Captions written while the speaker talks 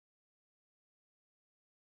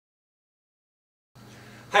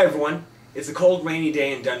Hi everyone, it's a cold rainy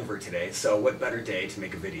day in Denver today, so what better day to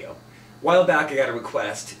make a video. A while back I got a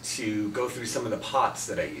request to go through some of the pots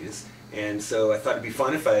that I use, and so I thought it'd be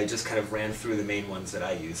fun if I just kind of ran through the main ones that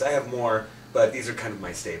I use. I have more, but these are kind of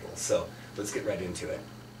my staples, so let's get right into it.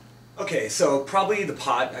 Okay, so probably the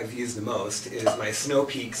pot I've used the most is my Snow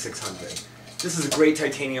Peak 600. This is a great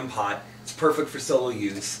titanium pot. It's perfect for solo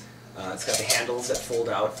use. It's got the handles that fold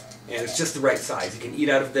out, and it's just the right size. You can eat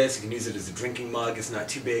out of this, you can use it as a drinking mug. It's not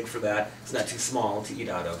too big for that, it's not too small to eat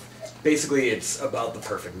out of. Basically, it's about the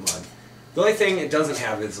perfect mug. The only thing it doesn't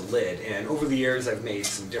have is a lid, and over the years I've made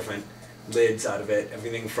some different lids out of it.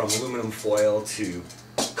 Everything from aluminum foil to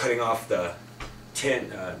cutting off the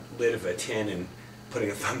tin, lid of a tin and putting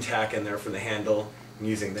a thumbtack in there for the handle and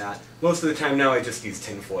using that. Most of the time now I just use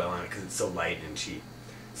tin foil on it because it's so light and cheap.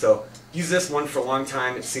 So use this one for a long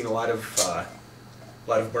time. It's seen a lot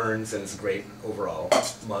of burns, and it's a great overall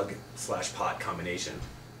mug slash pot combination.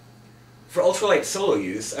 For ultralight solo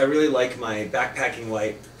use, I really like my Backpacking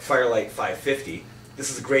Light Firelight 550. This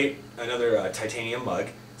is a great, another titanium mug.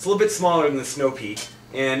 It's a little bit smaller than the Snow Peak,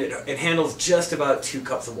 and it handles just about 2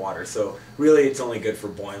 cups of water, so really it's only good for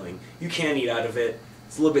boiling. You can eat out of it.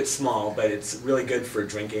 It's a little bit small, but it's really good for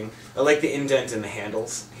drinking. I like the indent in the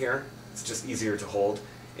handles here. It's just easier to hold.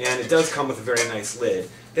 And it does come with a very nice lid.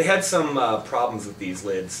 They had some problems with these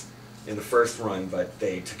lids in the first run, but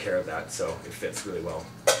they took care of that, so it fits really well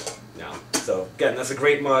now. So again, that's a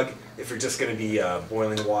great mug if you're just going to be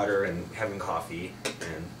boiling water and having coffee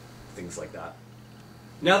and things like that.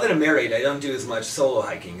 Now that I'm married, I don't do as much solo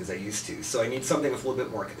hiking as I used to, so I need something with a little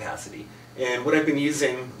bit more capacity. And what I've been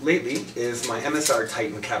using lately is my MSR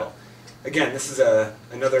Titan kettle. Again, this is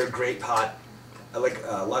another great pot. I like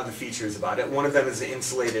a lot of the features about it. One of them is the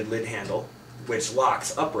insulated lid handle, which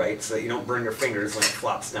locks upright so that you don't burn your fingers when it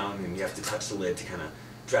flops down and you have to touch the lid to kind of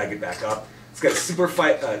drag it back up. It's got a super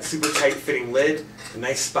tight fitting lid, a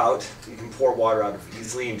nice spout you can pour water out of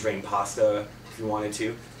easily and drain pasta if you wanted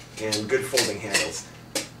to, and good folding handles.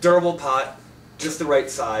 Durable pot, just the right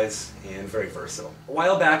size, and very versatile. A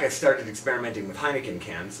while back I started experimenting with Heineken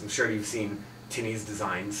cans. I'm sure you've seen Tinny's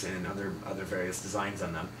designs and other various designs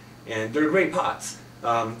on them. And they're great pots.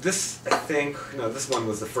 This one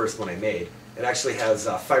was the first one I made. It actually has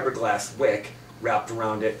a fiberglass wick wrapped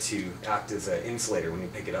around it to act as an insulator when you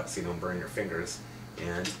pick it up so you don't burn your fingers.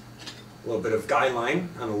 And a little bit of guy line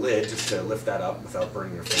on the lid just to lift that up without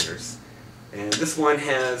burning your fingers. And this one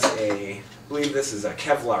has I believe this is a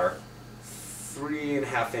Kevlar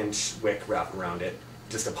 3.5-inch wick wrapped around it.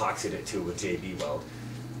 Just epoxied it to with JB Weld.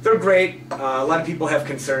 They're great. A lot of people have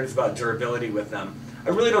concerns about durability with them. I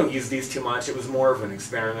really don't use these too much. It was more of an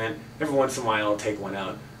experiment. Every once in a while I'll take one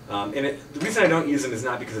out. The reason I don't use them is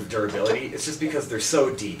not because of durability, it's just because they're so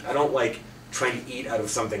deep. I don't like trying to eat out of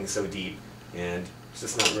something so deep, and it's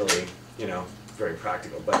just not really, very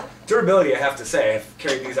practical. But durability, I have to say, I've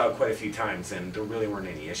carried these out quite a few times and there really weren't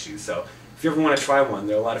any issues. So if you ever want to try one,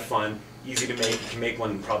 they're a lot of fun, easy to make. You can make one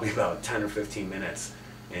in probably about 10 or 15 minutes,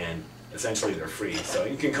 and essentially they're free. So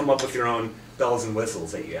you can come up with your own bells and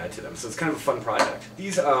whistles that you add to them. So it's kind of a fun project.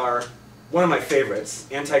 These are one of my favorites,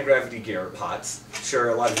 anti-gravity gear pots. Sure,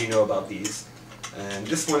 a lot of you know about these. And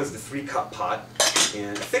this one is the 3-cup pot.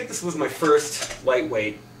 And I think this was my first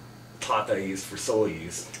lightweight pot that I used for solo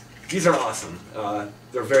use. These are awesome.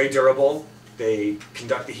 They're very durable. They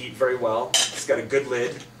conduct the heat very well. It's got a good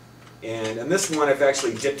lid. And on this one, I've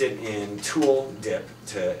actually dipped it in Tool Dip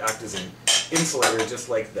to act as an insulator, just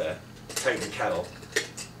like the Titan kettle.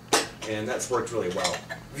 And that's worked really well.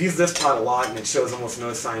 I've used this pot a lot, and it shows almost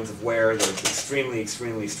no signs of wear. They're extremely,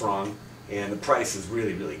 extremely strong, and the price is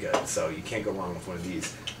really, really good, so you can't go wrong with one of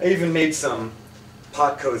these. I even made some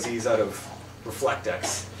pot cozies out of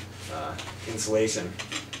Reflectex insulation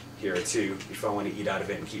here too, if I want to eat out of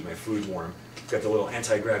it and keep my food warm. Got the little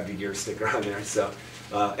anti-gravity gear sticker on there. So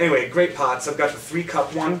anyway, great pots. I've got the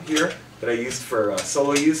 3-cup one here that I used for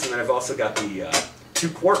solo use, and then I've also got the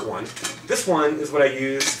 2-quart one. This one is what I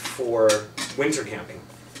use for winter camping.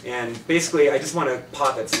 And basically I just want a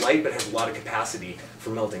pot that's light but has a lot of capacity for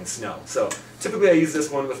melting snow. So typically I use this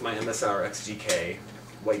one with my MSR XGK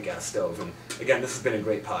white gas stove, and again, this has been a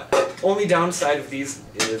great pot. Only downside of these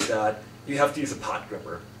is that you have to use a pot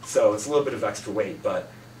gripper. So it's a little bit of extra weight,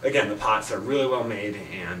 but again, the pots are really well made,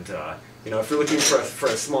 and if you're looking for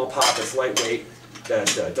a small pot that's lightweight,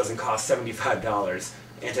 that doesn't cost $75,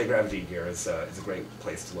 anti-gravity gear is a great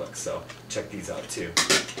place to look, so check these out too.